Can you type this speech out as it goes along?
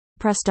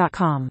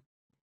CatPress.com.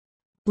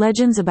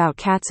 Legends about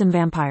cats and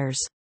vampires.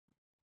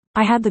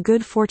 I had the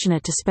good fortune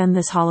to spend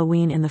this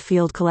Halloween in the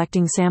field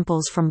collecting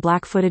samples from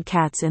black-footed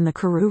cats in the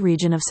Karoo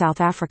region of South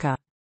Africa.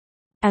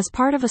 As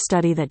part of a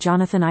study that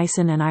Jonathan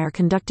Eisen and I are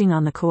conducting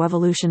on the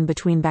coevolution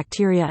between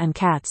bacteria and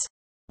cats,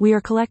 we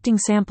are collecting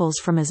samples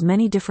from as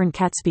many different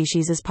cat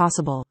species as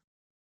possible.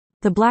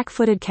 The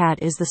black-footed cat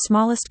is the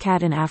smallest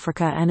cat in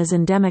Africa and is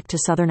endemic to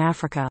southern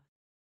Africa.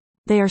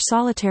 They are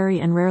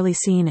solitary and rarely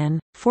seen and,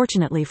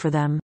 fortunately for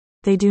them,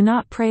 they do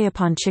not prey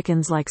upon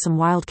chickens like some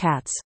wild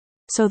cats,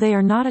 so they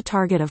are not a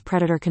target of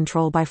predator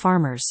control by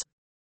farmers.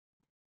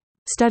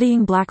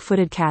 Studying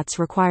black-footed cats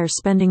requires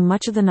spending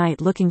much of the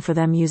night looking for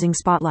them using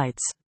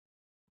spotlights.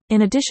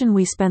 In addition,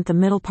 we spent the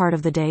middle part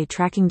of the day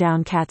tracking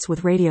down cats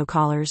with radio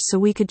collars so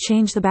we could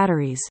change the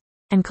batteries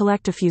and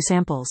collect a few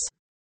samples.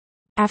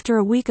 After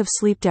a week of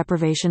sleep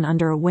deprivation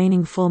under a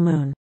waning full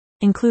moon,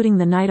 including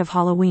the night of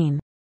Halloween,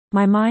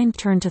 my mind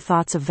turned to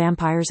thoughts of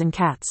vampires and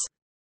cats.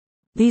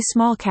 These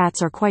small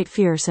cats are quite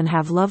fierce and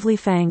have lovely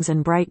fangs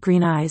and bright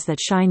green eyes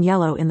that shine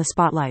yellow in the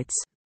spotlights.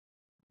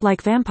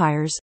 Like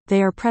vampires,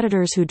 they are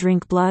predators who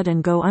drink blood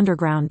and go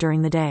underground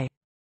during the day.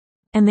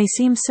 And they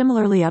seem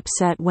similarly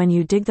upset when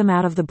you dig them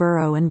out of the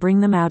burrow and bring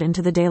them out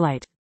into the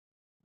daylight.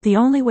 The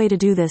only way to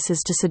do this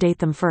is to sedate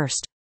them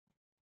first.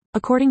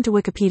 According to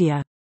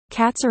Wikipedia,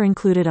 cats are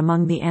included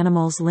among the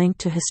animals linked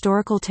to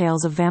historical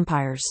tales of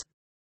vampires.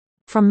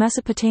 From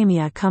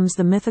Mesopotamia comes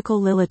the mythical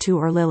Lilitu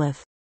or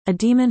Lilith, a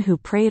demon who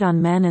preyed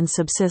on men and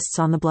subsists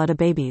on the blood of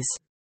babies.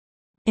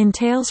 In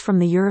tales from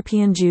the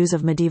European Jews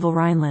of medieval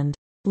Rhineland,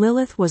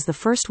 Lilith was the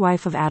first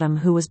wife of Adam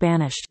who was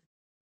banished.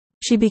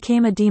 She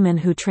became a demon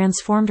who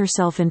transformed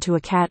herself into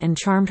a cat and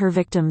charmed her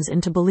victims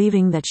into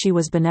believing that she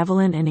was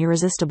benevolent and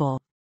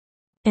irresistible.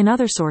 In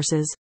other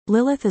sources,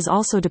 Lilith is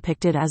also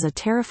depicted as a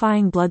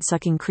terrifying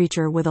blood-sucking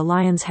creature with a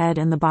lion's head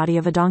and the body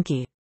of a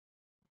donkey.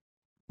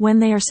 When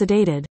they are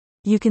sedated,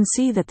 you can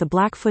see that the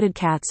black-footed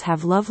cats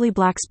have lovely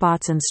black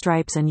spots and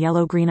stripes and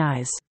yellow-green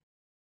eyes.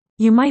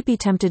 You might be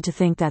tempted to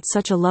think that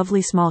such a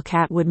lovely small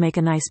cat would make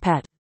a nice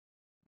pet.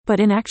 But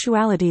in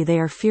actuality they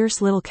are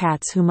fierce little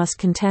cats who must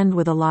contend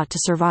with a lot to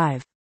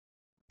survive.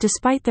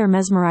 Despite their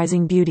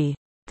mesmerizing beauty,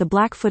 the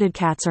black-footed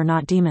cats are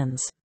not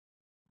demons.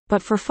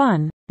 But for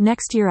fun,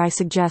 next year I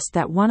suggest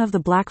that one of the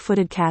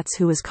black-footed cats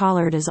who is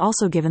collared is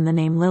also given the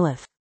name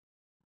Lilith.